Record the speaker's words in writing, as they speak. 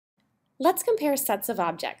Let's compare sets of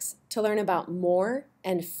objects to learn about more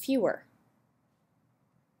and fewer.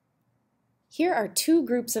 Here are two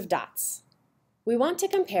groups of dots. We want to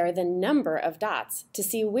compare the number of dots to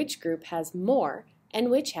see which group has more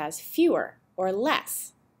and which has fewer or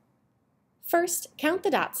less. First, count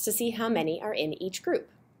the dots to see how many are in each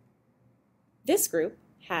group. This group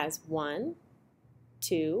has 1,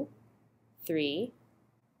 2, 3,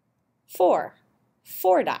 4.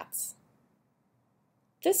 4 dots.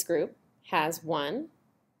 This group has 1,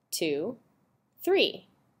 2, 3.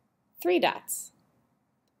 3 dots.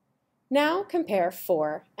 Now compare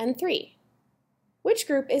 4 and 3. Which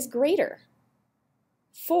group is greater?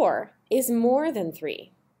 4 is more than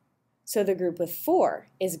 3, so the group with 4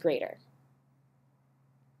 is greater.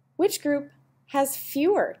 Which group has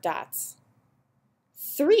fewer dots?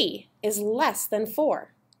 3 is less than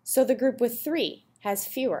 4, so the group with 3 has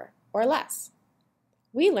fewer or less.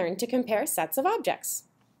 We learned to compare sets of objects.